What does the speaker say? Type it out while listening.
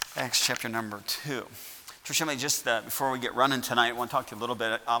Acts chapter number 2. Church family, just before we get running tonight, I want to talk to you a little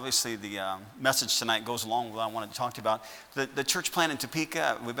bit. Obviously, the message tonight goes along with what I wanted to talk to you about. The church plant in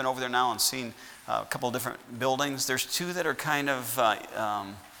Topeka, we've been over there now and seen a couple of different buildings. There's two that are kind of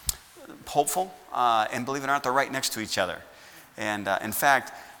hopeful, and believe it or not, they're right next to each other. And in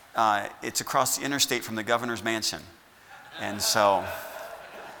fact, it's across the interstate from the governor's mansion. And so,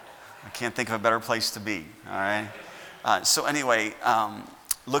 I can't think of a better place to be, all right? So anyway,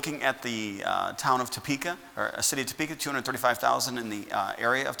 looking at the town of Topeka, or a city of Topeka, 235,000 in the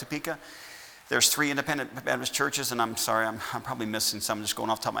area of Topeka. There's 3 independent Baptist churches, and I'm sorry, I'm probably missing some. I'm just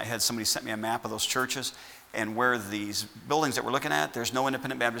going off the top of my head. Somebody sent me a map of those churches, and where these buildings that we're looking at, there's no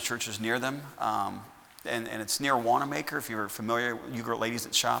independent Baptist churches near them. And it's near Wanamaker, if you're familiar, you girl ladies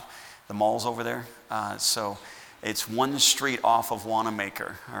that shop, the mall's over there. So it's one street off of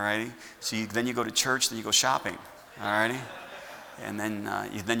Wanamaker, all righty? So then you go to church, then you go shopping, all righty? And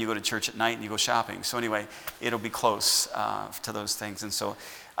then you go to church at night and you go shopping. So anyway, it'll be close to those things. And so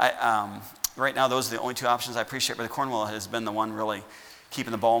right now, those are the only 2 options. I appreciate Brother Cornwell has been the one really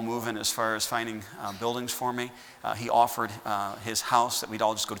keeping the ball moving as far as finding buildings for me. He offered his house that we'd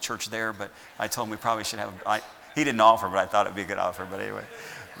all just go to church there, but I told him we probably should have, he didn't offer, but I thought it'd be a good offer, but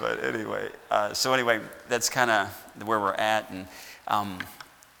anyway. So anyway, that's kind of where we're at. And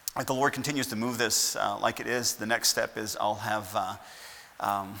if the Lord continues to move this like it is, the next step is I'll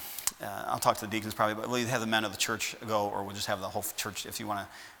talk to the deacons probably, but we'll either have the men of the church go, or we'll just have the whole church if you want to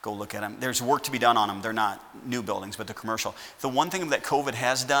go look at them. There's work to be done on them. They're not new buildings, but they're commercial. The one thing that COVID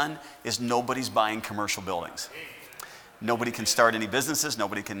has done is nobody's buying commercial buildings. Nobody can start any businesses.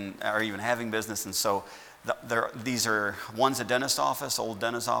 Nobody are even having business. And so these are, one's a dentist office, old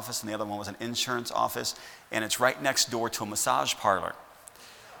dentist office, and the other one was an insurance office. And it's right next door to a massage parlor.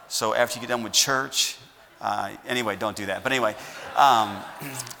 So after you get done with church, anyway, don't do that. But anyway,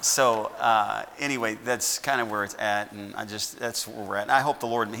 anyway, that's kind of where it's at, and that's where we're at. And I hope the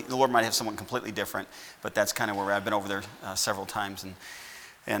Lord might have someone completely different, but that's kind of where we're at. I've been over there several times,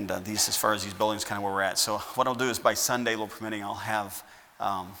 and as far as these buildings, kind of where we're at. So what I'll do is by Sunday, Lord permitting, I'll have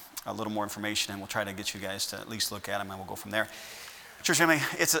a little more information, and we'll try to get you guys to at least look at them, and we'll go from there. Church family,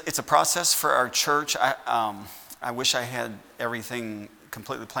 it's a process for our church. I wish I had everything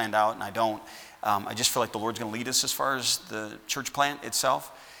completely planned out, and I don't. I just feel like the Lord's going to lead us as far as the church plant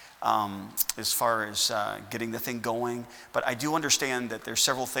itself, as far as getting the thing going. But I do understand that there's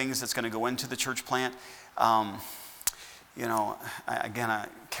several things that's going to go into the church plant. I'm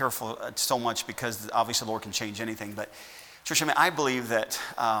careful so much because obviously the Lord can change anything. But church, I believe that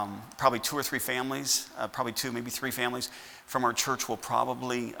probably 2 or 3 families, maybe 3 families from our church will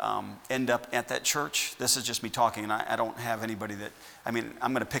probably end up at that church. This is just me talking, and I don't have anybody I'm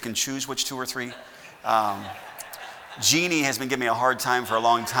going to pick and choose which 2 or 3. Jeannie has been giving me a hard time for a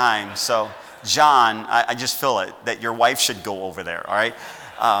long time. So, John, I just feel it, that your wife should go over there, all right?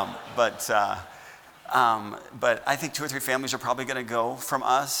 But I think 2 or 3 families are probably going to go from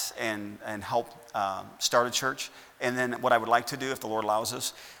us and help start a church. And then what I would like to do, if the Lord allows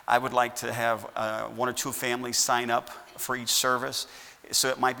us, I would like to have 1 or 2 families sign up for each service. So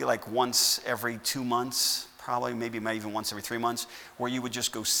it might be like once every 2 months, probably, maybe even once every 3 months, where you would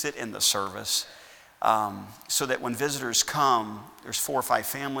just go sit in the service. So that when visitors come, there's 4 or 5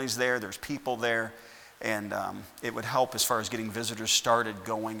 families there, there's people there, and it would help as far as getting visitors started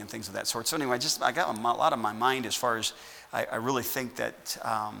going and things of that sort. So anyway, I got a lot on my mind as far as I really think that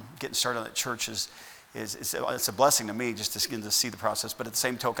getting started on that church it's a blessing to me just to see the process. But at the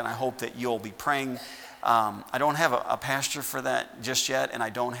same token, I hope that you'll be praying. I don't have a pastor for that just yet, and I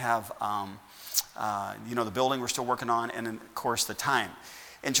don't have the building we're still working on, and then, of course, the time.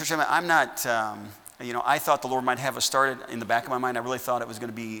 And church, I'm not, I thought the Lord might have us started in the back of my mind. I really thought it was going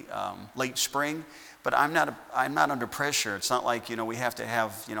to be late spring, but I'm not under pressure. It's not like, we have to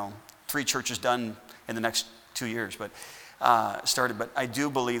have, 3 churches done in the next 2 years, but started. But I do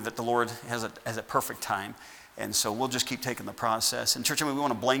believe that the Lord has a perfect time. And so we'll just keep taking the process. And church, we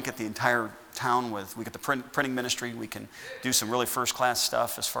want to blanket the entire town we got the printing ministry. We can do some really first-class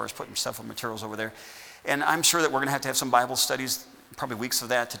stuff as far as putting stuff with materials over there. And I'm sure that we're going to have some Bible studies, probably weeks of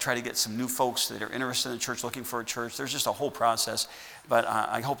that, to try to get some new folks that are interested in the church, looking for a church. There's just a whole process. But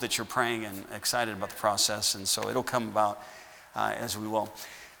I hope that you're praying and excited about the process. And so it'll come about as we will.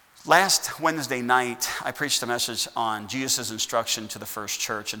 Last Wednesday night, I preached a message on Jesus' instruction to the first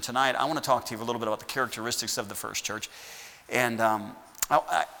church. And tonight, I want to talk to you a little bit about the characteristics of the first church. And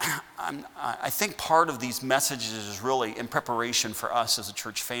I think part of these messages is really in preparation for us as a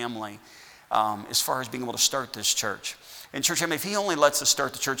church family as far as being able to start this church. And church family, if he only lets us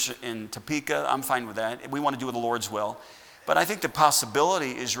start the church in Topeka, I'm fine with that. We want to do the Lord's will. But I think the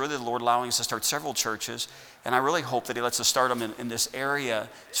possibility is really the Lord allowing us to start several churches, and I really hope that he lets us start them in this area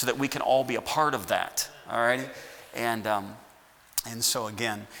so that we can all be a part of that, all right? And so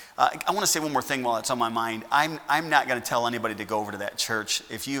again, I want to say one more thing while it's on my mind. I'm not going to tell anybody to go over to that church.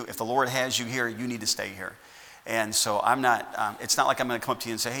 If the Lord has you here, you need to stay here. And so I'm not, it's not like I'm going to come up to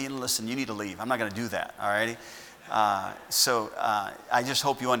you and say, hey, listen, you need to leave. I'm not going to do that, all righty? I just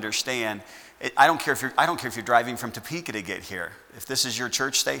hope you understand. I don't care if you're driving from Topeka to get here. If this is your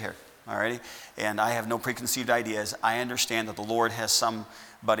church, stay here, all righty? And I have no preconceived ideas. I understand that the Lord has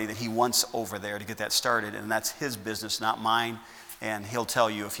somebody that he wants over there to get that started, and that's his business, not mine. And he'll tell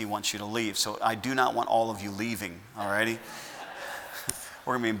you if he wants you to leave. So I do not want all of you leaving, all righty?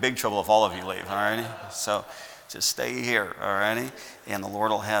 We're going to be in big trouble if all of you leave, all righty? So just stay here, all righty? And the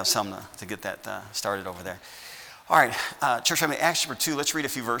Lord will have something to get that started over there. All right, church family, Acts chapter 2, let's read a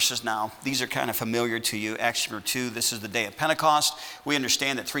few verses now. These are kind of familiar to you. Acts chapter 2, this is the day of Pentecost. We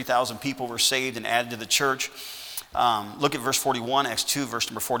understand that 3,000 people were saved and added to the church. Look at verse 41, Acts 2, verse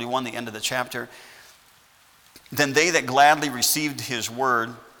number 41, the end of the chapter. Then they that gladly received his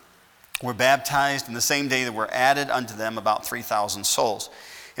word were baptized, and the same day there were added unto them about 3,000 souls.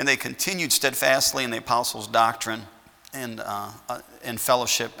 And they continued steadfastly in the apostles' doctrine and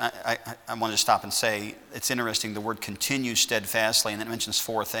fellowship. I want to stop and say, it's interesting, the word continue steadfastly, and it mentions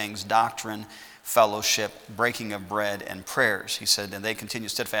four things: doctrine, fellowship, breaking of bread, and prayers. He said, and they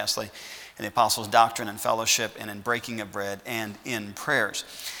continued steadfastly in the apostles' doctrine and fellowship, and in breaking of bread, and in prayers.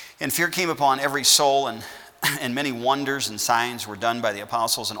 And fear came upon every soul, and many wonders and signs were done by the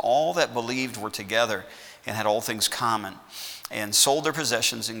apostles, and all that believed were together and had all things common, and sold their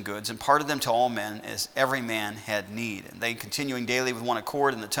possessions and goods, and parted them to all men as every man had need. And they, continuing daily with one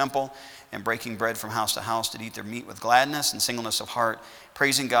accord in the temple, and breaking bread from house to house, did eat their meat with gladness and singleness of heart,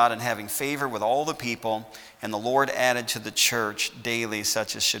 praising God and having favor with all the people. And the Lord added to the church daily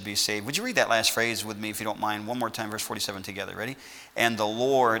such as should be saved. Would you read that last phrase with me, if you don't mind? One more time, verse 47 together. Ready? And the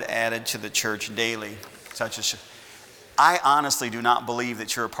Lord added to the church daily such as should. I honestly do not believe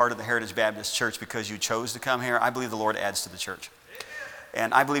that you're a part of the Heritage Baptist Church because you chose to come here. I believe the Lord adds to the church.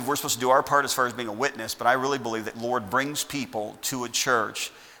 And I believe we're supposed to do our part as far as being a witness, but I really believe that the Lord brings people to a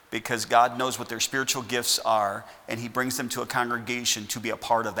church because God knows what their spiritual gifts are, and he brings them to a congregation to be a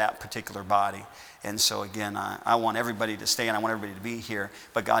part of that particular body. And so again, I want everybody to stay, and I want everybody to be here,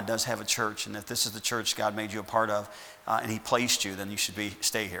 but God does have a church, and if this is the church God made you a part of, and he placed you, then you should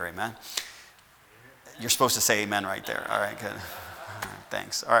stay here, amen? You're supposed to say amen right there. All right, good. All right,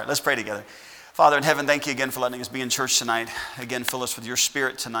 thanks. All right, let's pray together. Father in heaven, thank you again for letting us be in church tonight. Again, fill us with your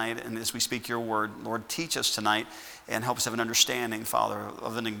spirit tonight, and as we speak your word, Lord, teach us tonight and help us have an understanding, Father,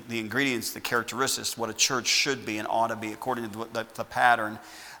 of the ingredients, the characteristics, what a church should be and ought to be according to the pattern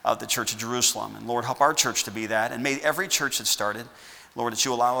of the Church of Jerusalem. And Lord, help our church to be that, and may every church that started, Lord, that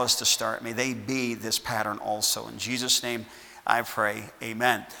you allow us to start, may they be this pattern also. In Jesus' name I pray,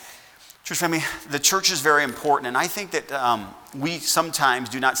 amen. Church family, the church is very important, and I think that we sometimes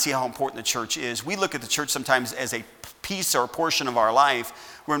do not see how important the church is. We look at the church sometimes as a piece or a portion of our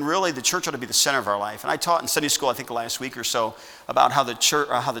life, when really the church ought to be the center of our life. And I taught in Sunday school, I think last week or so, about how the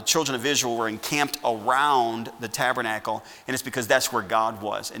children of Israel were encamped around the tabernacle, and it's because that's where God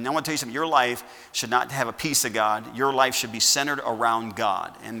was. And I want to tell you something, your life should not have a piece of God. Your life should be centered around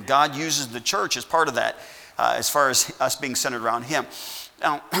God, and God uses the church as part of that, as far as us being centered around him.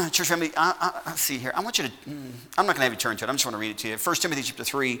 Now, church family, let's see here. I'm not going to have you turn to it. I just want to read it to you. 1 Timothy chapter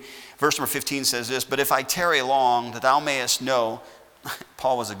 3, verse number 15 says this, but if I tarry long, that thou mayest know,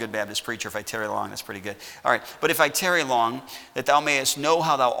 Paul was a good Baptist preacher. If I tarry long, that's pretty good. All right, but if I tarry long, that thou mayest know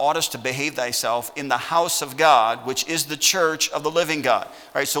how thou oughtest to behave thyself in the house of God, which is the church of the living God. All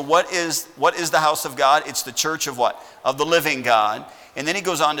right, so what is the house of God? It's the church of what? Of the living God. And then he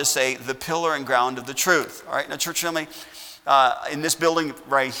goes on to say, the pillar and ground of the truth. All right, now church family, in this building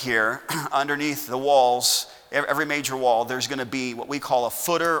right here, underneath the walls, every major wall, there's going to be what we call a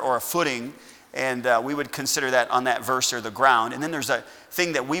footer or a footing, and we would consider that on that verse there the ground. And then there's a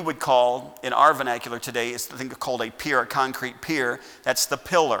thing that we would call, in our vernacular today, is the thing called a pier, a concrete pier. That's the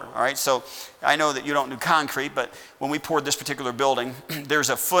pillar, all right? So I know that you don't do concrete, but when we poured this particular building, there's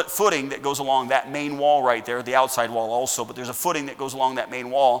a footing that goes along that main wall right there, the outside wall also, but there's a footing that goes along that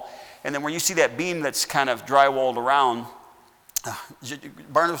main wall. And then where you see that beam that's kind of drywalled around,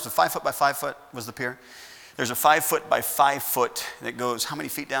 Barnabas, was 5 foot by 5 foot was the pier. There's a 5 foot by 5 foot that goes how many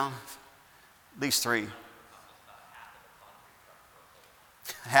feet down? At least 3.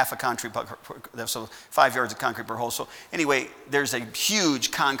 Half a concrete, so 5 yards of concrete per hole. So anyway, there's a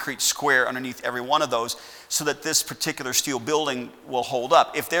huge concrete square underneath every one of those so that this particular steel building will hold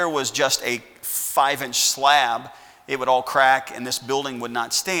up. If there was just a 5-inch slab, it would all crack and this building would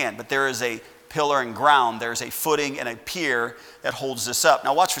not stand. But there is a pillar and ground. There's a footing and a pier that holds this up.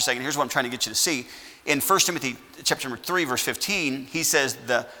 Now watch for a second. Here's what I'm trying to get you to see. In 1 Timothy chapter number 3, verse 15, he says,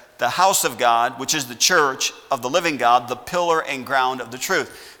 the house of God, which is the church of the living God, the pillar and ground of the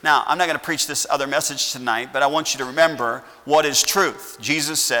truth. Now, I'm not going to preach this other message tonight, but I want you to remember what is truth.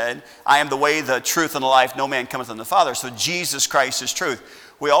 Jesus said, I am the way, the truth, and the life. No man cometh unto the Father. So Jesus Christ is truth.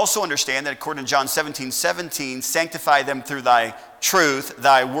 We also understand that according to John 17:17, sanctify them through thy truth,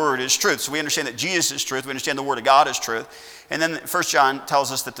 thy word is truth. So we understand that Jesus is truth. We understand the word of God is truth. And then 1 John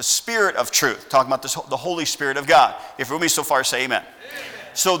tells us that the Spirit of truth, talking about this, the Holy Spirit of God. If you're with me so far, say amen.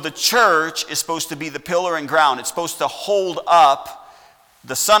 So the church is supposed to be the pillar and ground. It's supposed to hold up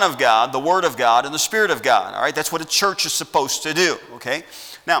the Son of God, the Word of God, and the Spirit of God. All right, that's what a church is supposed to do. Okay.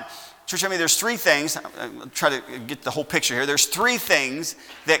 Now, church, there's three things. I'll try to get the whole picture here. There's three things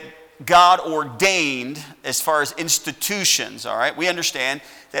that God ordained as far as institutions. All right, we understand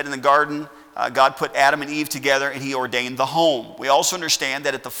that in the garden, God put Adam and Eve together and he ordained the home. We also understand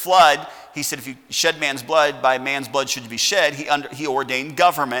that at the flood, he said, if you shed man's blood, by man's blood should you be shed. He ordained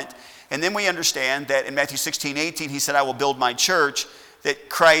government. And then we understand that in Matthew 16:18, he said, I will build my church, that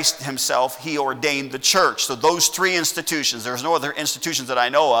Christ himself, he ordained the church. So those three institutions, there's no other institutions that I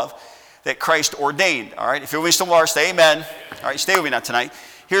know of that Christ ordained. All right, if you're with me somewhere, say amen. All right, stay with me now tonight.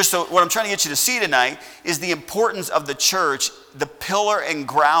 What I'm trying to get you to see tonight is the importance of the church. The pillar and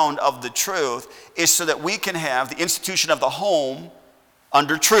ground of the truth is so that we can have the institution of the home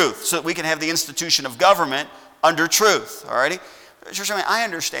under truth, so that we can have the institution of government under truth. All righty? Church, I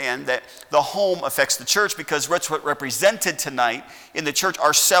understand that the home affects the church because what's represented tonight in the church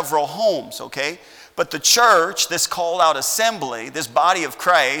are several homes, okay? But the church, this called out assembly, this body of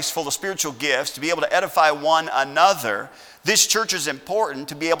Christ full of spiritual gifts, to be able to edify one another, this church is important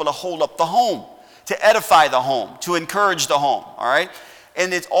to be able to hold up the home, to edify the home, to encourage the home, all right?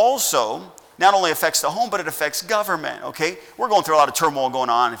 And it also not only affects the home, but it affects government, okay? We're going through a lot of turmoil going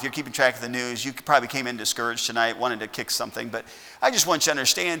on. If you're keeping track of the news, you probably came in discouraged tonight, wanted to kick something. But I just want you to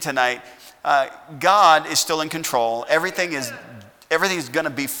understand tonight, God is still in control. Everything is going to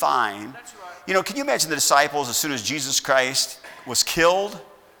be fine. You know, can you imagine the disciples as soon as Jesus Christ was killed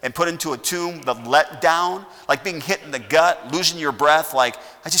and put into a tomb, the letdown, like being hit in the gut, losing your breath, like,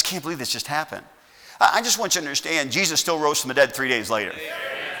 I just can't believe this just happened. I just want you to understand, Jesus still rose from the dead 3 days later.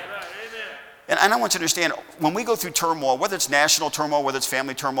 And I want you to understand, when we go through turmoil, whether it's national turmoil, whether it's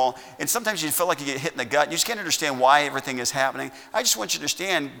family turmoil, and sometimes you feel like you get hit in the gut, and you just can't understand why everything is happening. I just want you to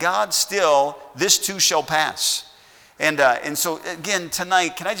understand, God still, this too shall pass. And so, again,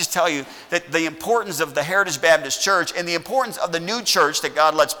 tonight, can I just tell you that the importance of the Heritage Baptist Church and the importance of the new church that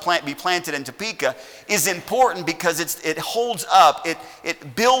God lets be planted in Topeka is important because it holds up,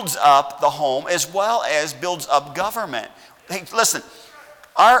 it builds up the home as well as builds up government. Hey, listen,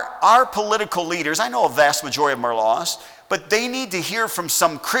 our political leaders, I know a vast majority of them are lost, but they need to hear from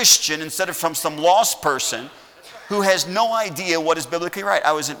some Christian instead of from some lost person who has no idea what is biblically right.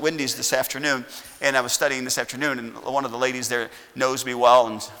 I was at Wendy's this afternoon, and I was studying this afternoon, and one of the ladies there knows me well,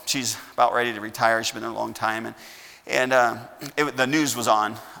 and she's about ready to retire. She's been there a long time, and the news was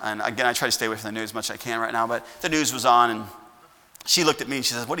on. And again, I try to stay away from the news as much as I can right now, but the news was on, and she looked at me, and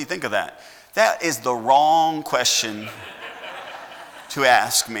she says, what do you think of that? That is the wrong question to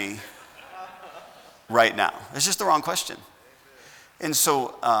ask me right now. It's just the wrong question. And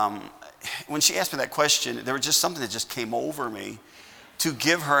so when she asked me that question, there was just something that just came over me to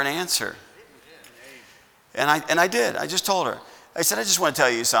give her an answer. And I did. I just told her. I said, I just want to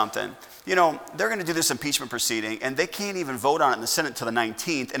tell you something. You know, they're going to do this impeachment proceeding, and they can't even vote on it in the Senate till the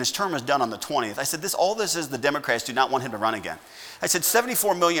 19th, and his term is done on the 20th. I said, all this is the Democrats do not want him to run again. I said,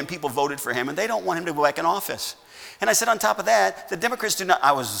 74 million people voted for him, and they don't want him to go back in office. And I said, on top of that, the Democrats do not,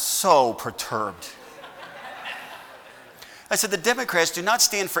 I was so perturbed. I said, the Democrats do not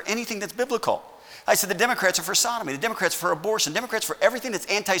stand for anything that's biblical. I said, the Democrats are for sodomy, the Democrats are for abortion, the Democrats are for everything that's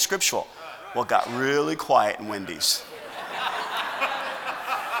anti-scriptural. Well, it got really quiet in Wendy's.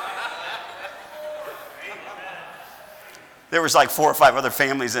 There was like 4 or 5 other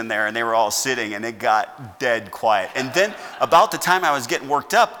families in there, and they were all sitting, and it got dead quiet. And then about the time I was getting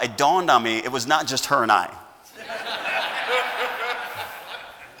worked up, it dawned on me it was not just her and I.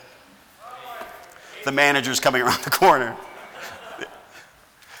 The manager's coming around the corner.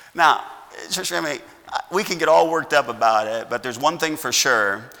 Now, church family, we can get all worked up about it, but there's one thing for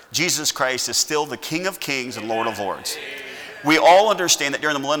sure. Jesus Christ is still the King of Kings and Lord of Lords. We all understand that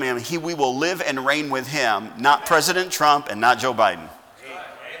during the millennium, we will live and reign with him, not President Trump and not Joe Biden.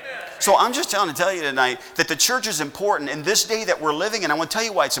 So I'm just trying to tell you tonight that the church is important in this day that we're living in. I want to tell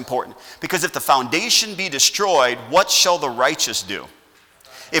you why it's important. Because if the foundation be destroyed, what shall the righteous do?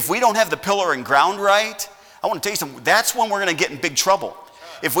 If we don't have the pillar and ground right, I want to tell you something, that's when we're going to get in big trouble.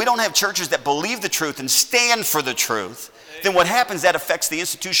 If we don't have churches that believe the truth and stand for the truth, then what happens, that affects the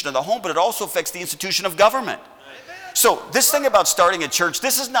institution of the home, but it also affects the institution of government. So this thing about starting a church,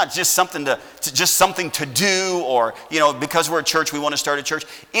 this is not just something to do, or because we're a church we want to start a church.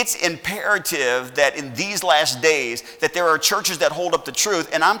 It's imperative that in these last days that there are churches that hold up the truth,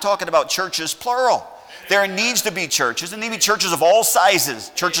 and I'm talking about churches plural. There needs to be churches. There need to be churches of all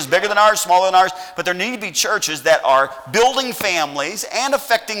sizes, churches bigger than ours, smaller than ours, but there need to be churches that are building families and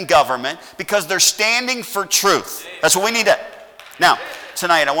affecting government because they're standing for truth. That's what we need. Now,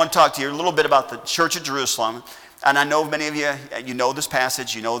 tonight I want to talk to you a little bit about the Church of Jerusalem. And I know many of you know this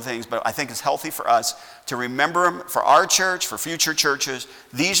passage, you know things, but I think it's healthy for us to remember them for our church, for future churches.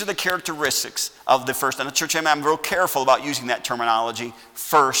 These are the characteristics of the first. And the church, I'm real careful about using that terminology,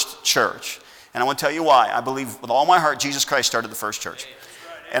 first church. And I want to tell you why. I believe with all my heart Jesus Christ started the first church.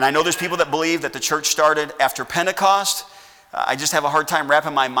 And I know there's people that believe that the church started after Pentecost. I just have a hard time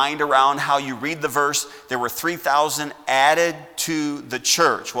wrapping my mind around how you read the verse. There were 3,000 added to the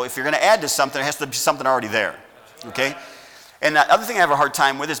church. Well, if you're going to add to something, there has to be something already there. Okay? And the other thing I have a hard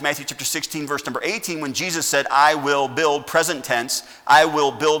time with is Matthew chapter 16, verse number 18, when Jesus said, I will build, present tense, I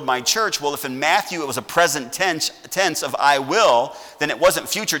will build my church. Well, if in Matthew it was a present tense of I will, then it wasn't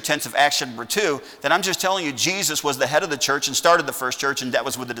future tense of action number 2, then I'm just telling you Jesus was the head of the church and started the first church, and that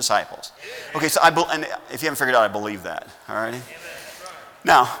was with the disciples. Okay, so and if you haven't figured it out, I believe that. All right?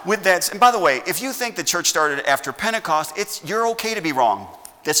 Now, with that, and by the way, if you think the church started after Pentecost, you're okay to be wrong.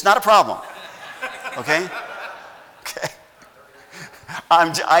 That's not a problem. Okay? Okay.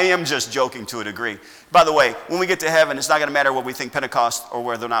 I am just joking to a degree. By the way, when we get to heaven, it's not going to matter what we think Pentecost or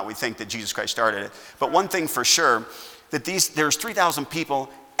whether or not we think that Jesus Christ started it. But one thing for sure, that there's 3,000 people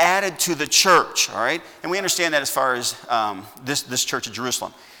added to the church, all right? And we understand that as far as this church of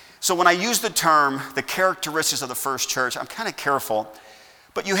Jerusalem. So when I use the term, the characteristics of the first church, I'm kind of careful.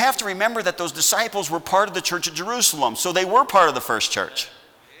 But you have to remember that those disciples were part of the church of Jerusalem. So they were part of the first church.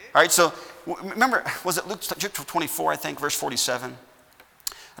 All right, so remember, was it Luke 24, I think, verse 47?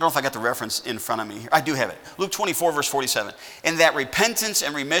 I don't know if I got the reference in front of me here. I do have it. Luke 24, verse 47. And that repentance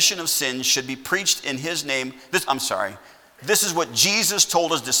and remission of sins should be preached in his name. This is what Jesus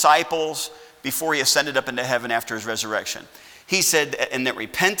told his disciples before he ascended up into heaven after his resurrection. He said, and that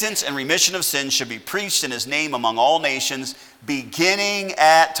repentance and remission of sins should be preached in his name among all nations, beginning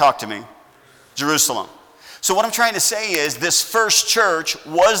at, talk to me, Jerusalem. So what I'm trying to say is this first church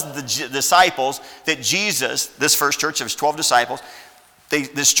was the disciples that Jesus, this first church, there was 12 disciples.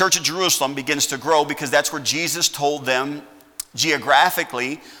 This church of Jerusalem begins to grow because that's where Jesus told them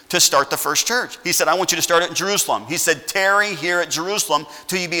geographically to start the first church. He said, I want you to start it in Jerusalem. He said, tarry here at Jerusalem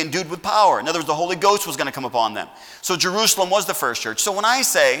till you be endued with power. In other words, the Holy Ghost was going to come upon them. So Jerusalem was the first church. So when I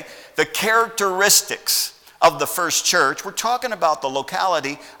say the characteristics of the first church, we're talking about the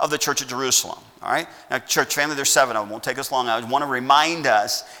locality of the church of Jerusalem. All right? Now, church family, there's 7 of them. Won't take us long. I want to remind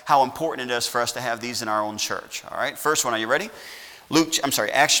us how important it is for us to have these in our own church. All right? First one, are you ready?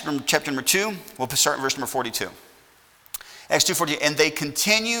 Acts chapter number 2. We'll start in verse number 42. Acts 2:42. And they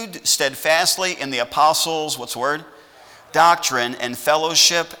continued steadfastly in the apostles', what's the word? Doctrine and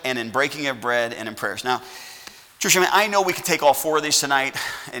fellowship and in breaking of bread and in prayers. Now, church, I know we could take all 4 of these tonight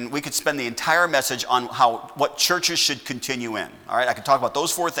and we could spend the entire message on what churches should continue in. All right, I could talk about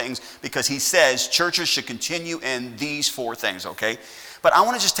those 4 things because he says churches should continue in these 4 things, okay? But I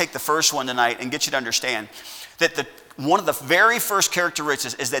want to just take the first one tonight and get you to understand that one of the very first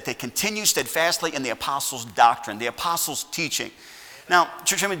characteristics is that they continue steadfastly in the apostles' doctrine, the apostles' teaching. Now,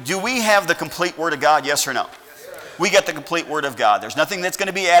 church, do we have the complete Word of God, yes or no? We get the complete Word of God. There's nothing that's going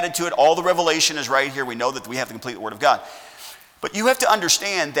to be added to it. All the revelation is right here. We know that we have the complete Word of God. But you have to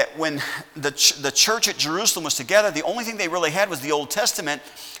understand that when the church at Jerusalem was together, the only thing they really had was the Old Testament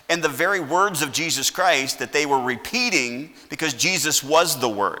and the very words of Jesus Christ that they were repeating because Jesus was the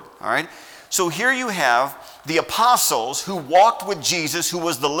Word. All right? So here you have the apostles who walked with Jesus, who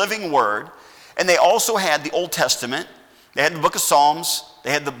was the living Word, and they also had the Old Testament. They had the book of Psalms.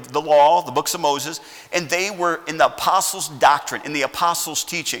 They had the law, the books of Moses, and they were in the apostles' doctrine, in the apostles'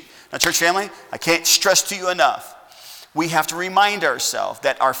 teaching. Now, church family, I can't stress to you enough. We have to remind ourselves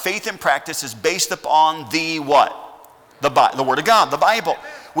that our faith and practice is based upon the what? The Word of God, the Bible.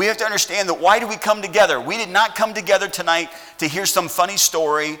 We have to understand that why do we come together? We did not come together tonight to hear some funny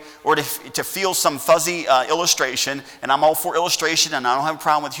story or to feel some fuzzy illustration. And I'm all for illustration, and I don't have a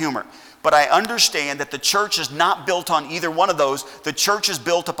problem with humor. But I understand that the church is not built on either one of those. The church is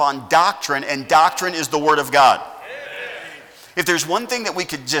built upon doctrine, and doctrine is the Word of God. If there's one thing that we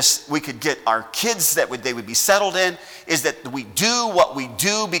could get our kids they would be settled in, is that we do what we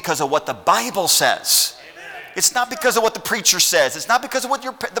do because of what the Bible says. It's not because of what the preacher says. It's not because of what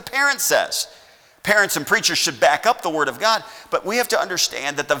the parent says. Parents and preachers should back up the Word of God, but we have to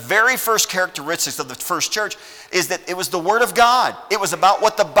understand that the very first characteristics of the first church is that it was the Word of God. It was about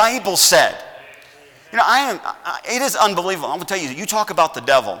what the Bible said. You know, it is unbelievable. I'm going to tell you, you talk about the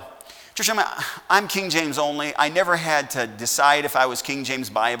devil. Church, I'm King James only. I never had to decide if I was King James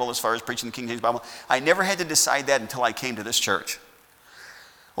Bible as far as preaching the King James Bible. I never had to decide that until I came to this church.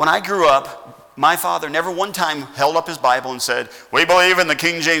 When I grew up, my father never one time held up his Bible and said, "We believe in the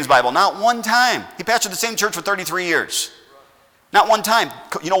King James Bible." Not one time. He pastored the same church for 33 years. Not one time.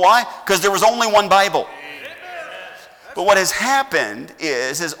 You know why? Because there was only one Bible. But what has happened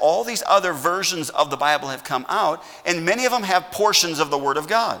is all these other versions of the Bible have come out, and many of them have portions of the Word of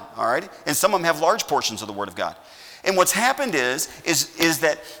God, all right? And some of them have large portions of the Word of God. And what's happened is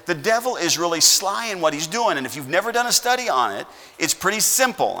that the devil is really sly in what he's doing. And if you've never done a study on it, it's pretty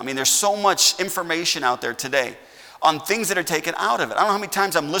simple. I mean, there's so much information out there today on things that are taken out of it. I don't know how many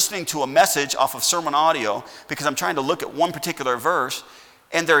times I'm listening to a message off of sermon audio because I'm trying to look at one particular verse,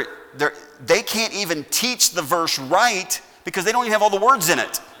 and they can't even teach the verse right because they don't even have all the words in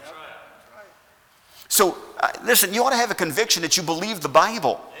it. So, listen, you ought to have a conviction that you believe the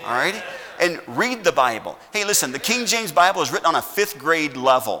Bible, all right? And read the Bible. Hey, listen, the King James Bible is written on a 5th grade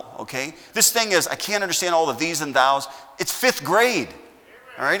level, okay? This thing is, I can't understand all the these and thous. It's 5th grade,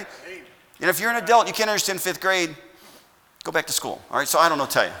 all right? And if you're an adult and you can't understand 5th grade, go back to school, all right? So I don't know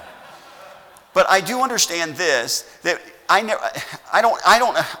what to tell you. But I do understand this, that I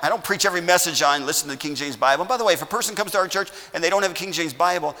don't preach every message on listen to the King James Bible. And by the way, if a person comes to our church and they don't have a King James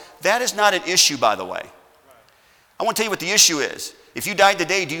Bible, that is not an issue, by the way. I want to tell you what the issue is. If you died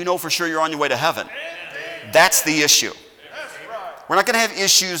today, do you know for sure you're on your way to heaven? That's the issue. We're not going to have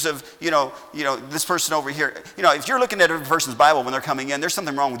issues of, this person over here. If you're looking at a person's Bible when they're coming in, there's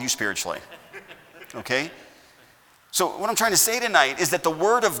something wrong with you spiritually. Okay? So what I'm trying to say tonight is that the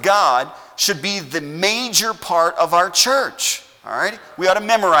Word of God should be the major part of our church. All right? We ought to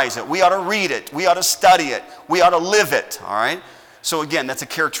memorize it. We ought to read it. We ought to study it. We ought to live it. All right? So again, that's a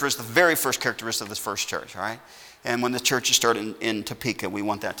characteristic, the very first characteristic of this first church. All right? And when the church is started in Topeka, we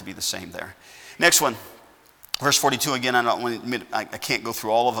want that to be the same there. Next one, verse 42. Again, I can't go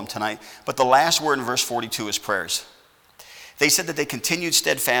through all of them tonight, but the last word in verse 42 is prayers. They said that they continued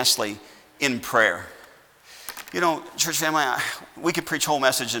steadfastly in prayer. Church family, we could preach whole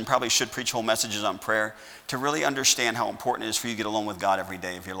messages and probably should preach whole messages on prayer to really understand how important it is for you to get alone with God every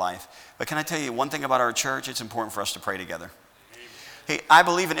day of your life. But can I tell you one thing about our church? It's important for us to pray together. Hey, I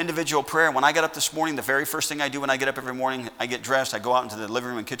believe in individual prayer. When I got up this morning, the very first thing I do when I get up every morning, I get dressed, I go out into the living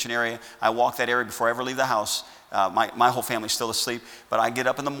room and kitchen area, I walk that area before I ever leave the house. My whole family's still asleep, but I get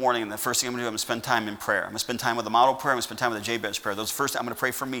up in the morning, and the first thing I'm going to do, I'm going to spend time in prayer. I'm going to spend time with the model prayer. I'm going to spend time with the Jabez prayer. I'm going to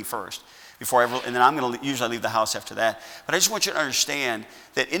pray for me first, and then I'm going to usually leave the house after that. But I just want you to understand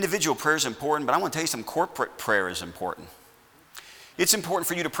that individual prayer is important, but I want to tell you some corporate prayer is important. It's important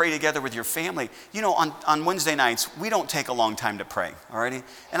for you to pray together with your family. On Wednesday nights, we don't take a long time to pray, all righty?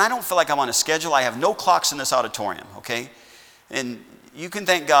 And I don't feel like I'm on a schedule. I have no clocks in this auditorium, okay? And you can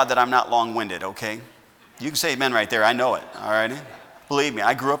thank God that I'm not long-winded, okay? You can say amen right there. I know it, all righty? Believe me,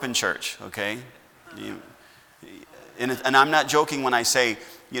 I grew up in church, okay? And I'm not joking when I say,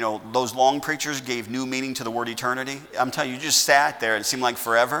 those long preachers gave new meaning to the word eternity. I'm telling you, you just sat there and it seemed like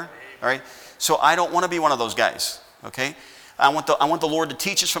forever, all right? So I don't want to be one of those guys, okay? I want the Lord to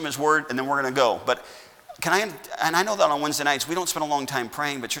teach us from His Word, and then we're going to go. But and I know that on Wednesday nights, we don't spend a long time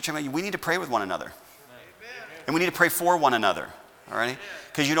praying, but church, we need to pray with one another. Amen. And we need to pray for one another, all right?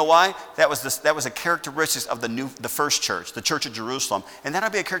 Because you know why? That was a characteristic of the first church, the church of Jerusalem, and that'll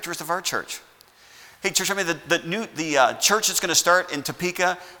be a characteristic of our church. Hey, church, the church that's going to start in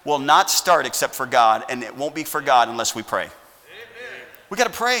Topeka will not start except for God, and it won't be for God unless we pray. Amen. We got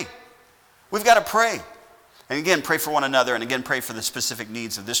to pray. We've got to pray. And again, pray for one another, and again, pray for the specific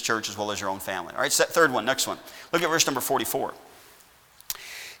needs of this church as well as your own family. All right, third one, next one. Look at verse number 44.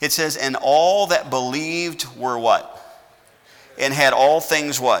 It says, and all that believed were what? And had all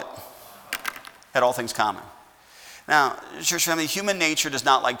things what? Had all things common. Now, church family, human nature does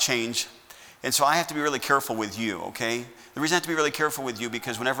not like change. And so I have to be really careful with you, okay? The reason I have to be really careful with you,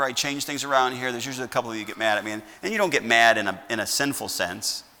 because whenever I change things around here, there's usually a couple of you get mad at me. And you don't get mad in a sinful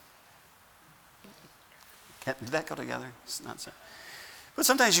sense. Did that go together? It's not so. But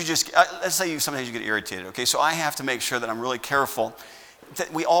sometimes you just, let's say sometimes you get irritated, okay? So I have to make sure that I'm really careful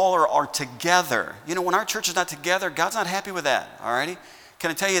that we all are together. You know, when our church is not together, God's not happy with that, all righty? Can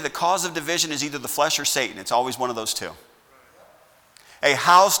I tell you, the cause of division is either the flesh or Satan. It's always one of those two. A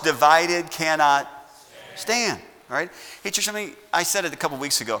house divided cannot stand, all right? Hey, church, I said it a couple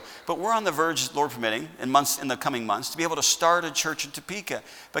weeks ago, but we're on the verge, Lord permitting, in the coming months, to be able to start a church in Topeka.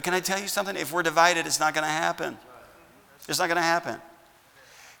 But can I tell you something? If we're divided, it's not going to happen. It's not going to happen.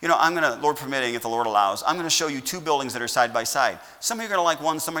 You know, I'm going to, Lord permitting, if the Lord allows, I'm going to show you 2 buildings that are side by side. Some of you are going to like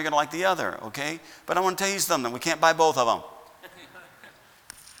one, some are going to like the other, okay? But I want to tell you something. We can't buy both of them.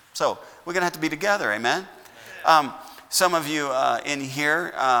 So we're going to have to be together, amen? Some of you in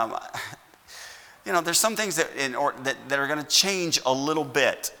here, you know, there's some things that are going to change a little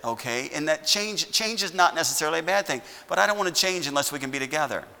bit, okay? And that change is not necessarily a bad thing, but I don't want to change unless we can be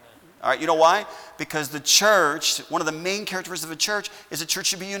together. All right, you know why? Because the church, one of the main characteristics of a church is the church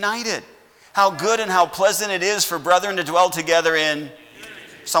should be united. How good and how pleasant it is for brethren to dwell together in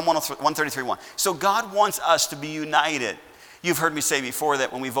Psalm 133:1. So God wants us to be united. You've heard me say before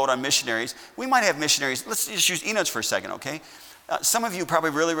that when we vote on missionaries, we might have missionaries. Let's just use Enoch for a second, okay? Some of you probably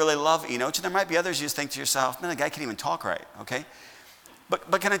really, really love Enoch, and there might be others you just think to yourself, man, the guy can't even talk right, okay?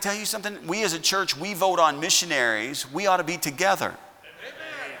 But can I tell you something? We as a church, we vote on missionaries. We ought to be together.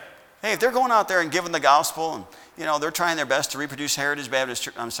 Hey, if they're going out there and giving the gospel, and you know they're trying their best to reproduce Heritage Baptist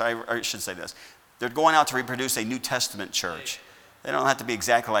Church, I'm sorry, I should say this. They're going out to reproduce a New Testament church. They don't have to be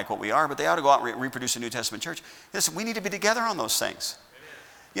exactly like what we are, but they ought to go out and reproduce a New Testament church. Listen, we need to be together on those things.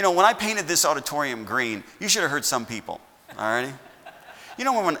 You know, when I painted this auditorium green, you should have heard some people, all righty? You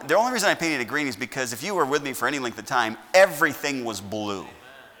know, the only reason I painted it green is because if you were with me for any length of time, everything was blue.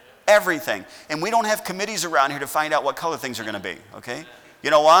 Everything. And we don't have committees around here to find out what color things are going to be, okay? You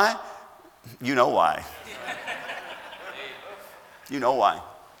know why? You know why. You know why.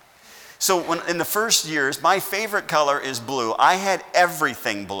 So in the first years, my favorite color is blue. I had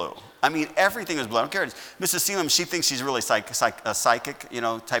everything blue. I mean, everything was blue. I don't care. Mrs. Sealam, she thinks she's really a psychic, you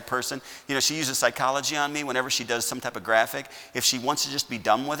know, type person. You know, she uses psychology on me whenever she does some type of graphic. If she wants to just be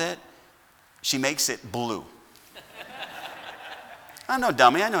done with it, she makes it blue. I'm no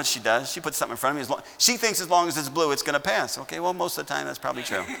dummy. I know what she does. She puts something in front of me. She thinks as long as it's blue, it's going to pass. Okay, well, most of the time, that's probably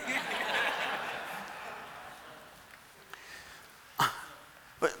true.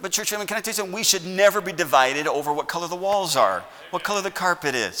 But church family, can I tell you something? We should never be divided over what color the walls are, what color the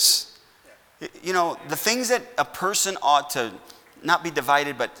carpet is. You know, the things that a person ought to not be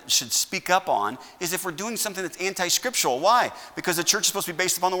divided but should speak up on is if we're doing something that's anti-scriptural. Why? Because the church is supposed to be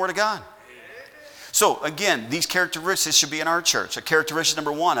based upon the Word of God. So again, these characteristics should be in our church. A characteristic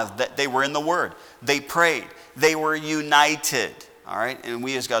number 1 of that they were in the Word. They prayed. They were united. All right, and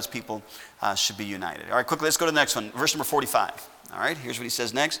we as God's people should be united. All right, quickly, let's go to the next one. Verse number 45. All right, here's what he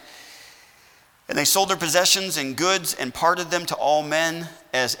says next. And they sold their possessions and goods and parted them to all men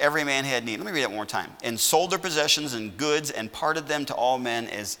as every man had need. Let me read that one more time. And sold their possessions and goods and parted them to all men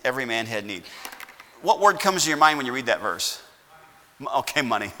as every man had need. What word comes to your mind when you read that verse? Okay,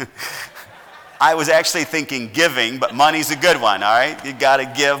 money. I was actually thinking giving, but money's a good one, all right? You got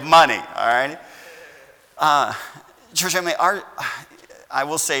to give money, all right? Church, I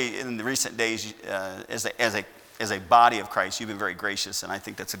will say in the recent days, as a body of Christ, you've been very gracious, and I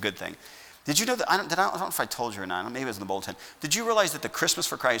think that's a good thing. Did you know that, I don't know if I told you or not, maybe it was in the bulletin. Did you realize that the Christmas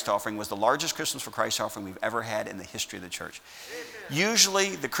for Christ offering was the largest Christmas for Christ offering we've ever had in the history of the church?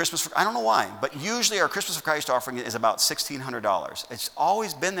 Usually the Christmas for, I don't know why, but usually our Christmas for Christ offering is about $1,600. It's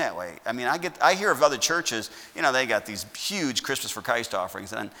always been that way. I mean, I hear of other churches, you know, they got these huge Christmas for Christ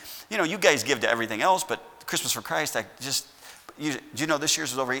offerings. And, you know, you guys give to everything else, but Christmas for Christ, do you know this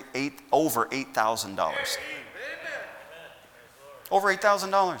year's was over $8,000? Over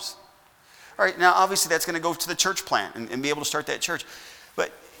 $8,000. All right, now obviously that's going to go to the church plant and be able to start that church.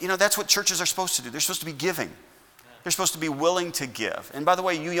 But, you know, that's what churches are supposed to do. They're supposed to be giving. They're supposed to be willing to give. And by the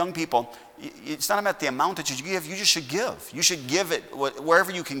way, you young people, it's not about the amount that you give. You just should give. You should give it wherever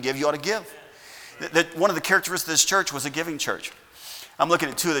you can give, you ought to give. One of the characteristics of this church was a giving church. I'm looking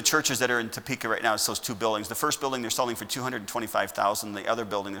at 2 of the churches that are in Topeka right now. It's those 2 buildings. The first building they're selling for $225,000. The other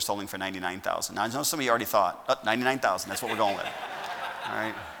building they're selling for $99,000. Now I know some of you already thought, $99,000. That's what we're going with. All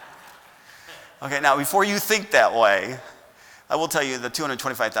right. Okay. Now before you think that way, I will tell you the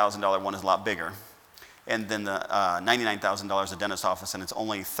 $225,000 one is a lot bigger, and then the $99,000 is a dentist office, and it's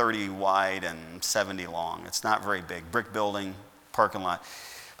only 30 wide and 70 long. It's not very big. Brick building, parking lot.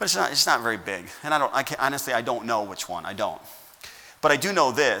 But it's not very big. And honestly, I don't know which one. I don't. But I do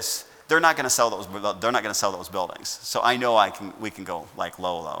know this. They're not going to sell those buildings. So I know we can go like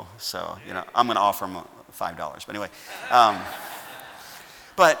low. So, I'm going to offer them $5. But anyway,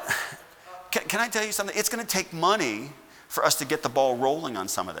 but can I tell you something? It's going to take money for us to get the ball rolling on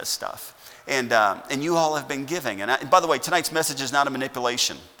some of this stuff. And you all have been giving. And by the way, tonight's message is not a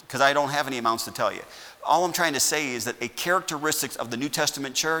manipulation, because I don't have any amounts to tell you. All I'm trying to say is that a characteristic of the New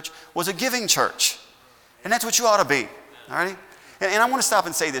Testament church was a giving church. And that's what you ought to be. All right? And I want to stop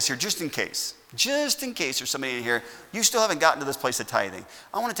and say this here, just in case there's somebody in here, you still haven't gotten to this place of tithing.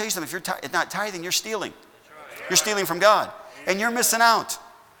 I want to tell you something. If you're not tithing, you're stealing. You're stealing from God. And you're missing out.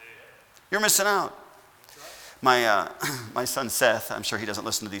 You're missing out. My son Seth, I'm sure he doesn't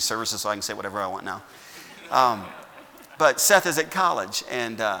listen to these services, so I can say whatever I want now. But Seth is at college,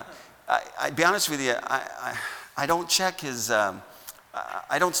 and I'd be honest with you, I don't check his,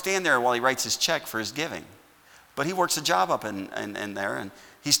 I don't stand there while he writes his check for his giving. But he works a job up in there, and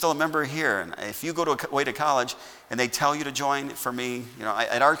he's still a member here. And if you go away to college and they tell you to join, for me,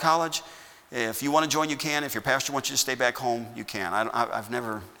 at our college, if you want to join, you can. If your pastor wants you to stay back home, you can. I've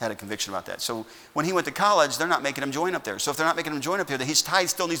never had a conviction about that. So when he went to college, they're not making him join up there. So if they're not making him join up here, then his tithe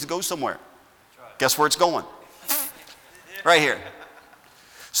still needs to go somewhere. Right. Guess where it's going? Right here.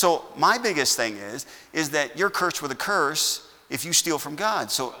 So my biggest thing is that you're cursed with a curse if you steal from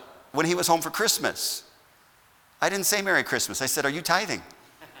God. So when he was home for Christmas, I didn't say Merry Christmas. I said, are you tithing?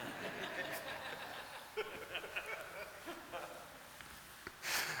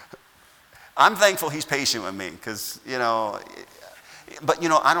 I'm thankful he's patient with me because, but I don't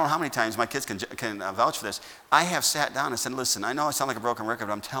know how many times my kids can vouch for this. I have sat down and said, listen, I know I sound like a broken record,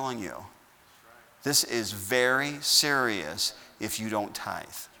 but I'm telling you, this is very serious if you don't tithe.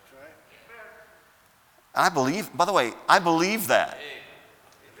 And I believe that.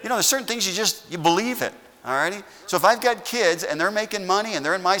 There's certain things you believe it. All righty? So if I've got kids and they're making money and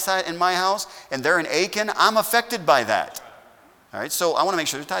they're in my house and they're in Aiken, I'm affected by that. All right? So I want to make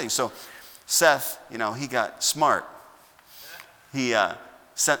sure they're tithing. So Seth, he got smart. He's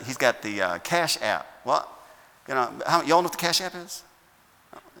got the Cash App. Well, y'all know what the Cash App is?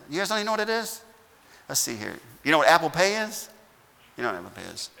 You guys don't even know what it is? Let's see here. You know what Apple Pay is? You know what Apple Pay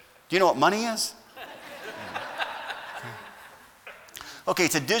is. Do you know what money is? Okay,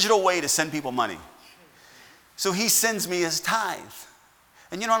 it's a digital way to send people money. So he sends me his tithe.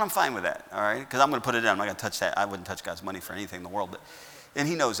 And you know what? I'm fine with that, all right? Because I'm going to put it in. I'm not going to touch that. I wouldn't touch God's money for anything in the world. And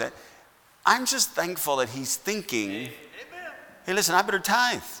he knows that. I'm just thankful that he's thinking, hey, listen, I better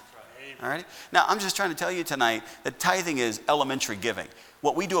tithe. All right? Now, I'm just trying to tell you tonight that tithing is elementary giving.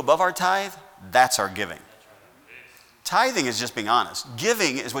 What we do above our tithe, that's our giving. Tithing is just being honest.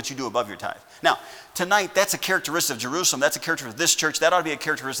 Giving is what you do above your tithe. Now, tonight, that's a characteristic of Jerusalem. That's a characteristic of this church. That ought to be a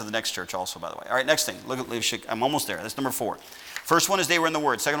characteristic of the next church also, by the way. All right, next thing. I'm almost there. That's number 4. First one is they were in the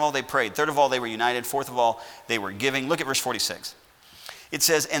Word. Second of all, they prayed. Third of all, they were united. Fourth of all, they were giving. Look at verse 46. It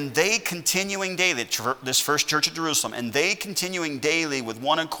says, and they continuing daily, this first church of Jerusalem, and they continuing daily with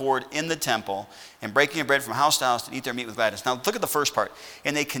one accord in the temple and breaking bread from house to house to eat their meat with gladness. Now, look at the first part.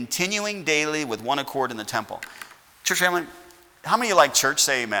 And they continuing daily with one accord in the temple. Church family, how many of you like church?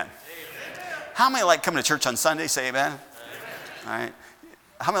 Say amen. Amen. How many like coming to church on Sunday? Say amen. Amen. All right.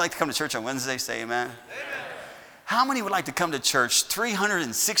 How many like to come to church on Wednesday? Say amen. Amen. How many would like to come to church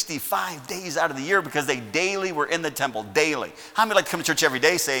 365 days out of the year because they daily were in the temple, daily? How many would like to come to church every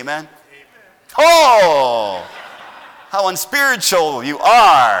day? Say amen. Amen. Oh, how unspiritual you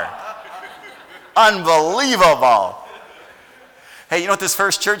are. Unbelievable. Hey, you know what this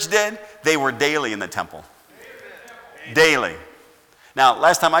first church did? They were daily in the temple. Daily. Now,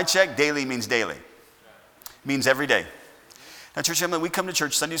 last time I checked, daily means daily. Means every day. Now, church family, we come to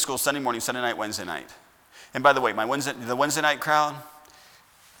church Sunday school, Sunday morning, Sunday night, Wednesday night. And by the way, the Wednesday night crowd,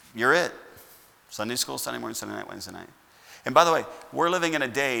 you're it. Sunday school, Sunday morning, Sunday night, Wednesday night. And by the way, we're living in a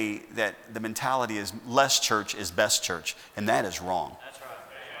day that the mentality is less church is best church. And that is wrong. That's right.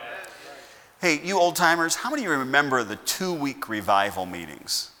 Hey, you old timers, how many of you remember the 2-week revival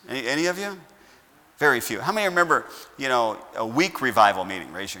meetings? Any of you? Very few. How many remember, a week revival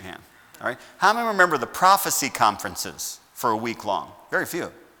meeting? Raise your hand. All right. How many remember the prophecy conferences for a week long? Very few.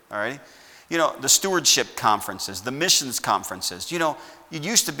 All right. The stewardship conferences, the missions conferences. It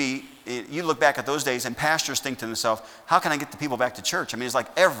used to be, you look back at those days and pastors think to themselves, how can I get the people back to church? I mean, it's like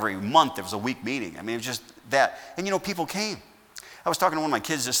every month there was a week meeting. I mean, it was just that. And people came. I was talking to one of my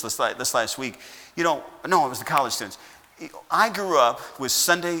kids just this last week. No, it was the college students. I grew up with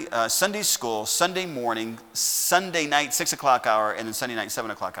Sunday school, Sunday morning, Sunday night, 6 o'clock hour, and then Sunday night, 7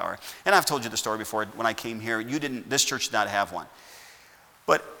 o'clock hour. And I've told you the story before. When I came here, this church did not have one.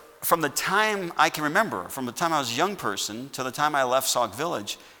 But from the time I can remember, from the time I was a young person to the time I left Sauk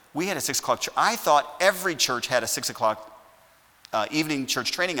Village, we had a 6 o'clock church. I thought every church had a 6 o'clock evening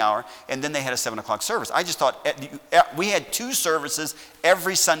church training hour, and then they had a 7 o'clock service. I just thought we had 2 services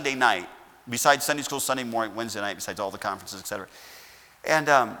every Sunday night, besides Sunday school, Sunday morning, Wednesday night, besides all the conferences, etc. And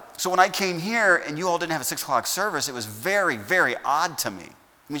so when I came here and you all didn't have a 6 o'clock service, it was very, very odd to me.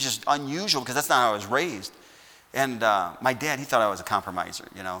 I mean, just unusual, because that's not how I was raised. And my dad, he thought I was a compromiser,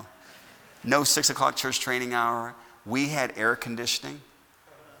 you know. No 6 o'clock church training hour. We had air conditioning.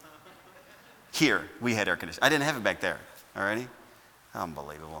 Here, we had air conditioning. I didn't have it back there, all righty?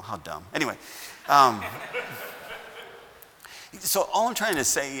 Unbelievable, how dumb. Anyway, so all I'm trying to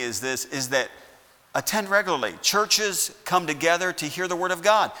say is this, is that attend regularly. Churches come together to hear the Word of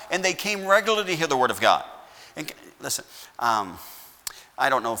God, and they came regularly to hear the Word of God. And listen, I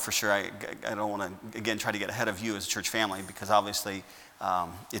don't know for sure. I don't want to, again, try to get ahead of you as a church family, because obviously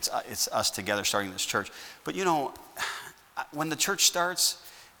it's us together starting this church. But you know, when the church starts,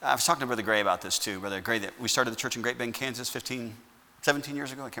 I was talking to Brother Gray about this too. Brother Gray, that we started the church in Great Bend, Kansas 17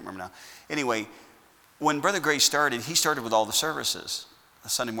 years ago. I can't remember now. Anyway, when Brother Gray started, he started with all the services.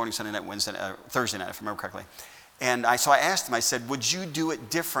 Sunday morning, Sunday night, Wednesday, Thursday night, if I remember correctly. And so I asked him, I said, would you do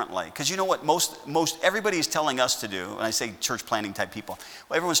it differently? Because you know what most everybody is telling us to do, and I say church planning type people,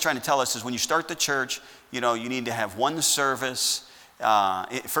 what everyone's trying to tell us is when you start the church, you know, you need to have one service.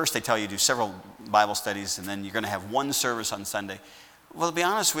 First they tell you to do several Bible studies, and then you're going to have one service on Sunday. Well, to be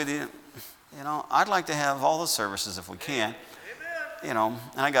honest with you, you know, I'd like to have all the services if we can. You know,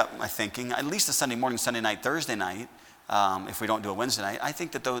 and I got my thinking, at least a Sunday morning, Sunday night, Thursday night, if we don't do a Wednesday night, I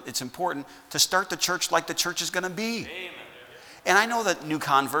think that it's important to start the church like the church is going to be. Amen. And I know that new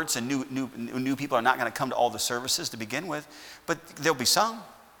converts and new people are not going to come to all the services to begin with, but there'll be some.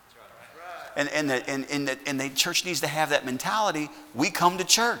 Right. And the church needs to have that mentality. We come to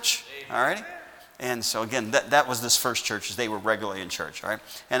church, Amen. All right? And so again, that was this first church, they were regularly in church, all right?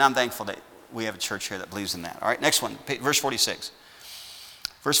 And I'm thankful that we have a church here that believes in that. All right, next one, verse 46.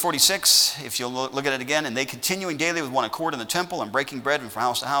 Verse 46, if you'll look at it again, and they continuing daily with one accord in the temple and breaking bread from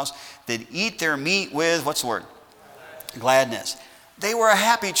house to house, they'd eat their meat with, what's the word? Gladness. They were a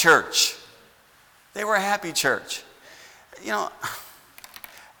happy church. They were a happy church. You know,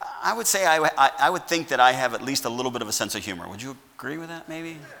 I would say I would think that I have at least a little bit of a sense of humor. Would you agree with that,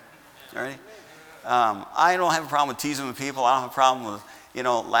 maybe? All right. I don't have a problem with teasing with people. I don't have a problem with, you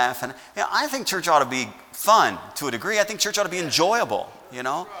know, laughing. You know, I think church ought to be fun to a degree. I think church ought to be enjoyable, you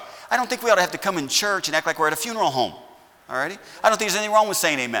know. I don't think we ought to have to come in church and act like we're at a funeral home, all righty? I don't think there's anything wrong with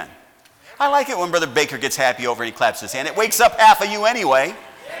saying amen. I like it when Brother Baker gets happy over and he claps his hand. It wakes up half of you anyway.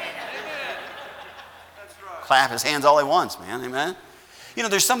 Clap his hands all he wants, man, amen. You know,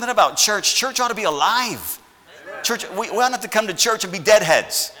 there's something about church. Church ought to be alive. Church, we don't have to come to church and be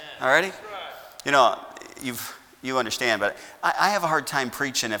deadheads, all righty? You know, you understand, but I have a hard time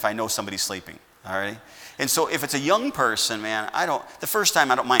preaching if I know somebody's sleeping, all right? And so if it's a young person, man, the first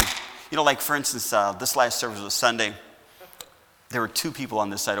time I don't mind. You know, like for instance, this last service was Sunday. There were 2 people on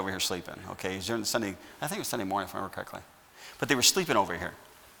this side over here sleeping, okay? During the Sunday, I think it was Sunday morning if I remember correctly. But they were sleeping over here.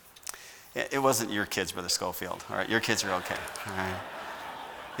 It wasn't your kids, Brother Schofield, all right? Your kids are okay, all right?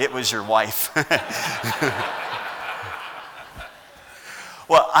 It was your wife.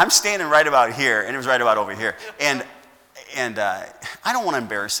 Well, I'm standing right about here, and it was right about over here. And I don't want to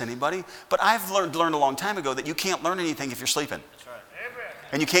embarrass anybody, but I've learned a long time ago that you can't learn anything if you're sleeping. That's right.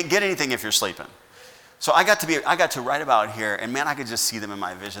 And you can't get anything if you're sleeping. So I got to right about here, and man, I could just see them in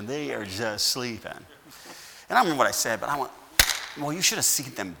my vision. They are just sleeping. And I don't remember what I said, but I went, well, you should have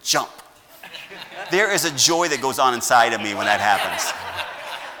seen them jump. There is a joy that goes on inside of me when that happens.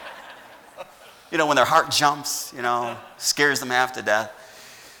 You know, when their heart jumps, you know, scares them half to death.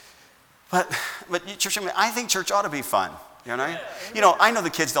 But church, I think church ought to be fun. You know, I know the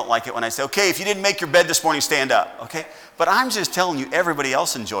kids don't like it when I say, okay, if you didn't make your bed this morning, stand up, okay? But I'm just telling you, everybody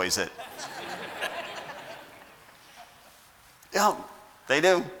else enjoys it. Yeah, they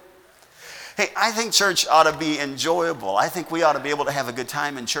do. Hey, I think church ought to be enjoyable. I think we ought to be able to have a good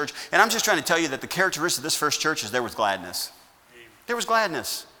time in church. And I'm just trying to tell you that the characteristic of this first church is there was gladness. There was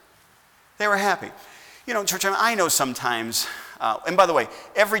gladness. They were happy. You know, church, I know sometimes, and by the way,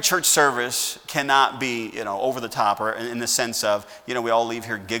 every church service cannot be, you know, over the top or in the sense of, you know, we all leave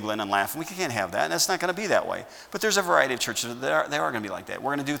here giggling and laughing. We can't have that, and that's not going to be that way. But there's a variety of churches that are going to be like that.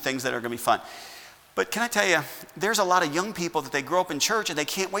 We're going to do things that are going to be fun. But can I tell you, there's a lot of young people that they grow up in church and they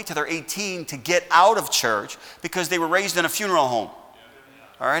can't wait till they're 18 to get out of church because they were raised in a funeral home.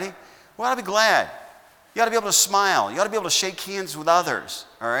 All righty? We ought to be glad You ought to be able to smile. You ought to be able to shake hands with others,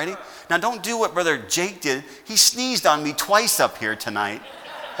 all righty? Now, don't do what Brother Jake did. He sneezed on me twice up here tonight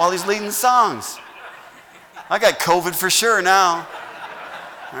while he's leading songs. I got COVID for sure now,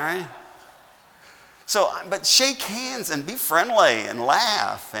 all right? So, but shake hands and be friendly and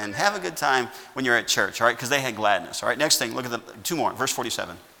laugh and have a good time when you're at church, all right? Because they had gladness, all right? Next thing, look at the two more, verse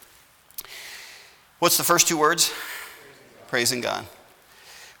 47. What's the first two words? Praising God.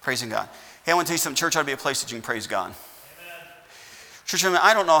 Praising God. Hey, I want to tell you something. Church ought to be a place that you can praise God. Amen. Church,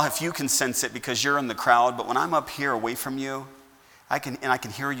 I don't know if you can sense it because you're in the crowd, but when I'm up here away from you, I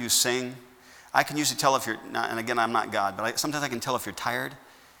can hear you sing. I can usually tell if you're, and again, I'm not God, but sometimes I can tell if you're tired.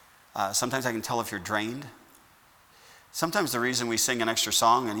 Sometimes I can tell if you're drained. Sometimes the reason we sing an extra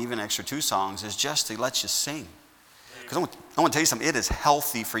song and even extra two songs is just to let you sing. Because I want to tell you something. It is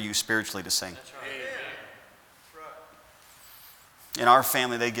healthy for you spiritually to sing. That's right. In our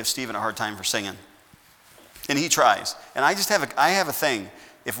family, they give Stephen a hard time for singing. And he tries. And I have a thing.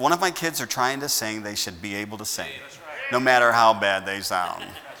 If one of my kids are trying to sing, they should be able to sing. No matter how bad they sound.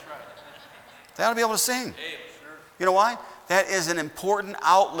 They ought to be able to sing. You know why? That is an important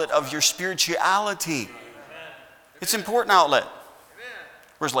outlet of your spirituality. It's an important outlet.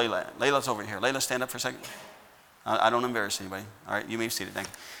 Where's Layla? Layla's over here. Layla, stand up for a second. I don't embarrass anybody. All right, you may be seated. Thank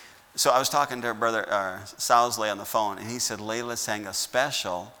you. So I was talking to our brother Salsley on the phone, and he said Layla sang a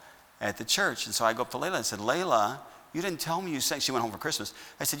special at the church. And so I go up to Layla and said, Layla, you didn't tell me you sang. She went home for Christmas.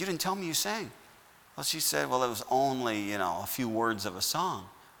 I said, you didn't tell me you sang. Well, she said, well, it was only, a few words of a song.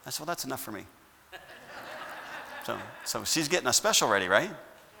 I said, well, that's enough for me. So she's getting a special ready, right? Amen.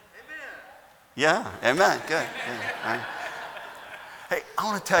 Yeah, amen. Good. All right. Hey, I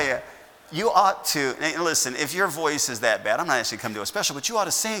want to tell you, you ought to, listen, if your voice is that bad, I'm not asking you to come to a special, but you ought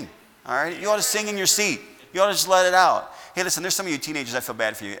to sing, all right? You ought to sing in your seat. You ought to just let it out. Hey, listen, there's some of you teenagers, I feel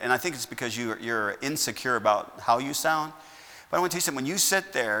bad for you, and I think it's because you're insecure about how you sound. But I want to tell you something, when you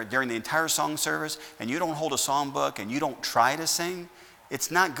sit there during the entire song service and you don't hold a song book and you don't try to sing,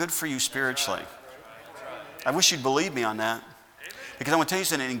 it's not good for you spiritually. I wish you'd believe me on that. Because I want to tell you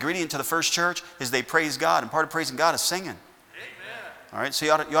something, an ingredient to the first church is they praise God, and part of praising God is singing. All right, so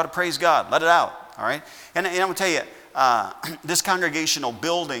you ought to praise God. Let it out, all right? And I'm going to tell you, this congregational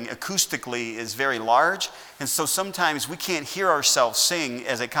building acoustically is very large, and so sometimes we can't hear ourselves sing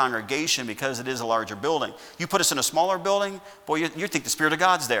as a congregation because it is a larger building. You put us in a smaller building, boy, you think the Spirit of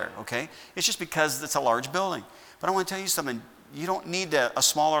God's there, okay? It's just because it's a large building. But I want to tell you something. You don't need a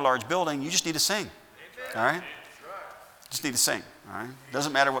small or large building. You just need to sing, all right? Just need to sing, all right?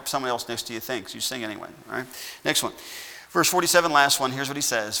 Doesn't matter what someone else next to you thinks. You sing anyway, all right? Next one. Verse 47, last one, here's what he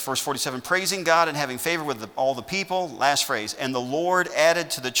says. Verse 47, praising God and having favor with all the people. Last phrase, and the Lord added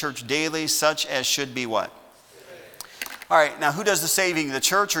to the church daily such as should be what? All right, now who does the saving, the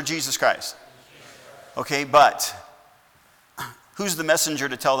church or Jesus Christ? Okay, but who's the messenger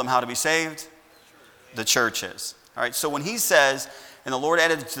to tell them how to be saved? The church is. All right, so when he says, and the Lord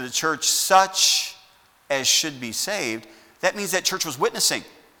added to the church such as should be saved, that means that church was witnessing.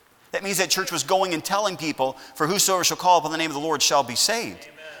 That means that church was going and telling people, for whosoever shall call upon the name of the Lord shall be saved.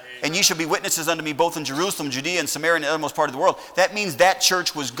 Amen. And ye shall be witnesses unto me both in Jerusalem, Judea, and Samaria, and the uttermost part of the world. That means that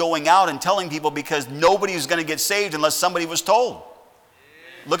church was going out and telling people because nobody was going to get saved unless somebody was told. Amen.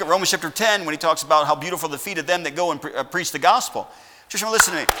 Look at Romans chapter 10 when he talks about how beautiful the feet of them that go and preach the gospel. Just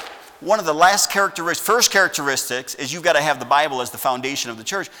listen to me. One of the first characteristics is you've got to have the Bible as the foundation of the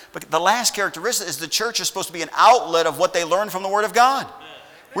church. But the last characteristic is the church is supposed to be an outlet of what they learn from the Word of God.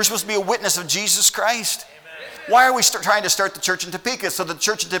 We're supposed to be a witness of Jesus Christ. Amen. Why are we trying to start the church in Topeka? So the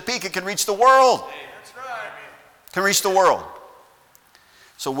church in Topeka can reach the world. That's right. Can reach the world.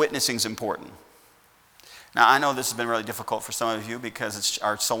 So witnessing is important. Now, I know this has been really difficult for some of you because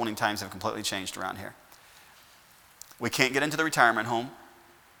our soul-winning times have completely changed around here. We can't get into the retirement home.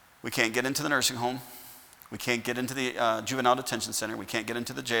 We can't get into the nursing home. We can't get into the juvenile detention center. We can't get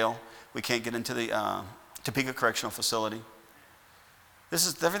into the jail. We can't get into the Topeka Correctional Facility.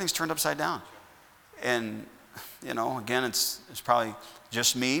 Everything's turned upside down. And, again, it's probably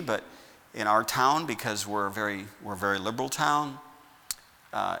just me, but in our town, because we're a very liberal town,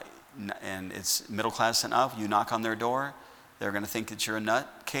 and it's middle class and up, you knock on their door, they're going to think that you're a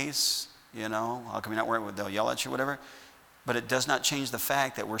nut case, how come you're not wearing it? They'll yell at you, whatever. But it does not change the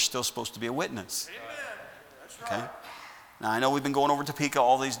fact that we're still supposed to be a witness. Amen. That's right. Okay? Now, I know we've been going over to Topeka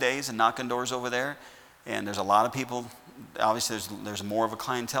all these days and knocking doors over there, and there's a lot of people. Obviously, there's more of a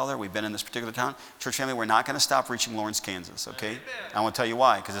clientele there. We've been in this particular town. Church family, we're not going to stop reaching Lawrence, Kansas, okay? Amen. I want to tell you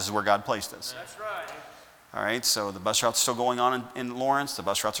why, because this is where God placed us. That's right. All right, so the bus routes are still going on in Lawrence. The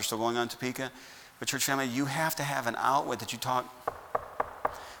bus routes are still going on in Topeka. But church family, you have to have an outlet that you talk.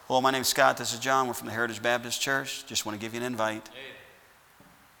 Hello, my name's Scott. This is John. We're from the Heritage Baptist Church. Just want to give you an invite.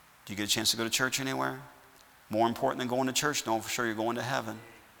 Do you get a chance to go to church anywhere? More important than going to church, know for sure you're going to heaven.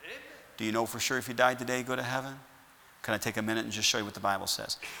 Do you know for sure if you died today, go to heaven? Can I take a minute and just show you what the Bible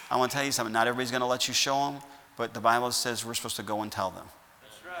says? I want to tell you something. Not everybody's going to let you show them, but the Bible says we're supposed to go and tell them.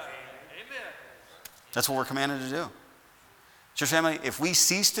 That's right. Amen. That's what we're commanded to do. Church family, if we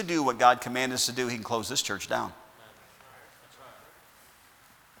cease to do what God commanded us to do, he can close this church down. That's right.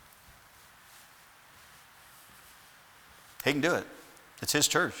 He can do it. It's his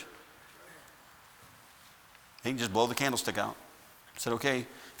church. He can just blow the candlestick out. I said, okay,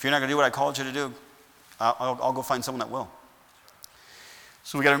 if you're not going to do what I called you to do, I'll go find someone that will.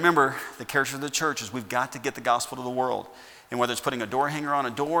 So we got to remember the character of the church is we've got to get the gospel to the world. And whether it's putting a door hanger on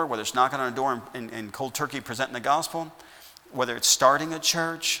a door, whether it's knocking on a door and cold turkey presenting the gospel, whether it's starting a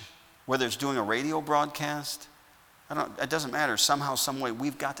church, whether it's doing a radio broadcast, it doesn't matter. Somehow, some way,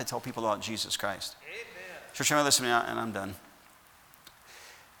 we've got to tell people about Jesus Christ. Amen. Church family, listen to me, and I'm done.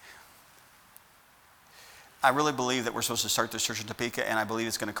 I really believe that we're supposed to start this church in Topeka, and I believe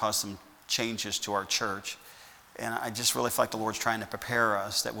it's going to cause some changes to our church. And I just really feel like the Lord's trying to prepare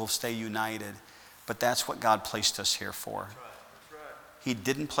us that we'll stay united. But that's what God placed us here for. That's right. He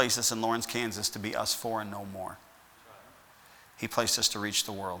didn't place us in Lawrence, Kansas to be us four and no more. He placed us to reach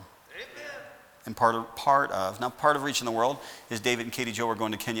the world. Amen. And part of reaching the world is David and Katie Jo are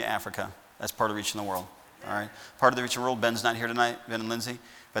going to Kenya, Africa. That's part of reaching the world. All right. Part of the reaching the world. Ben's not here tonight. Ben and Lindsay,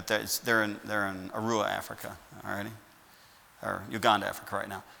 but they're in Arua, Africa. All righty, or Uganda, Africa, right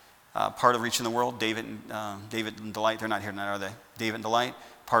now. Part of reaching the world. David and Delight. They're not here tonight, are they? David and Delight.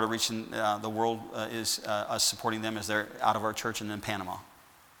 Part of reaching the world is us supporting them as they're out of our church and in Panama.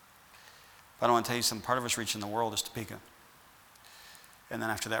 But I want to tell you something. Part of us reaching the world is Topeka. And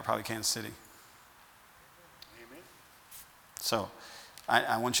then after that, probably Kansas City. Amen. So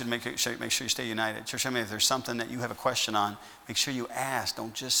I want you to make sure you stay united. Church, I mean, if there's something that you have a question on, make sure you ask.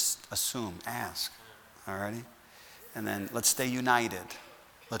 Don't just assume. Ask. All righty? And then let's stay united.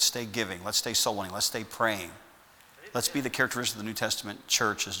 Let's stay giving. Let's stay soul winning. Let's stay praying. Let's be the characteristic of the New Testament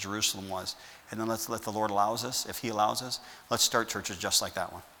church as Jerusalem was. And then let's let the Lord allows us, if he allows us, let's start churches just like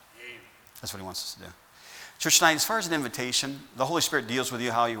that one. That's what he wants us to do. Church tonight, as far as an invitation, the Holy Spirit deals with you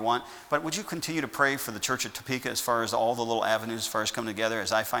how you want, but would you continue to pray for the church at Topeka as far as all the little avenues, as far as coming together?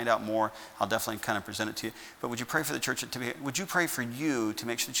 As I find out more, I'll definitely kind of present it to you. But would you pray for the church at Topeka? Would you pray for you to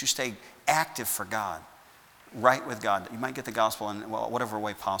make sure that you stay active for God, right with God? You might get the gospel in whatever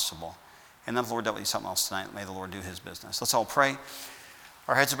way possible. And then the Lord dealt with you something else tonight. May the Lord do his business. Let's all pray.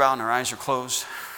 Our heads are bowed and our eyes are closed.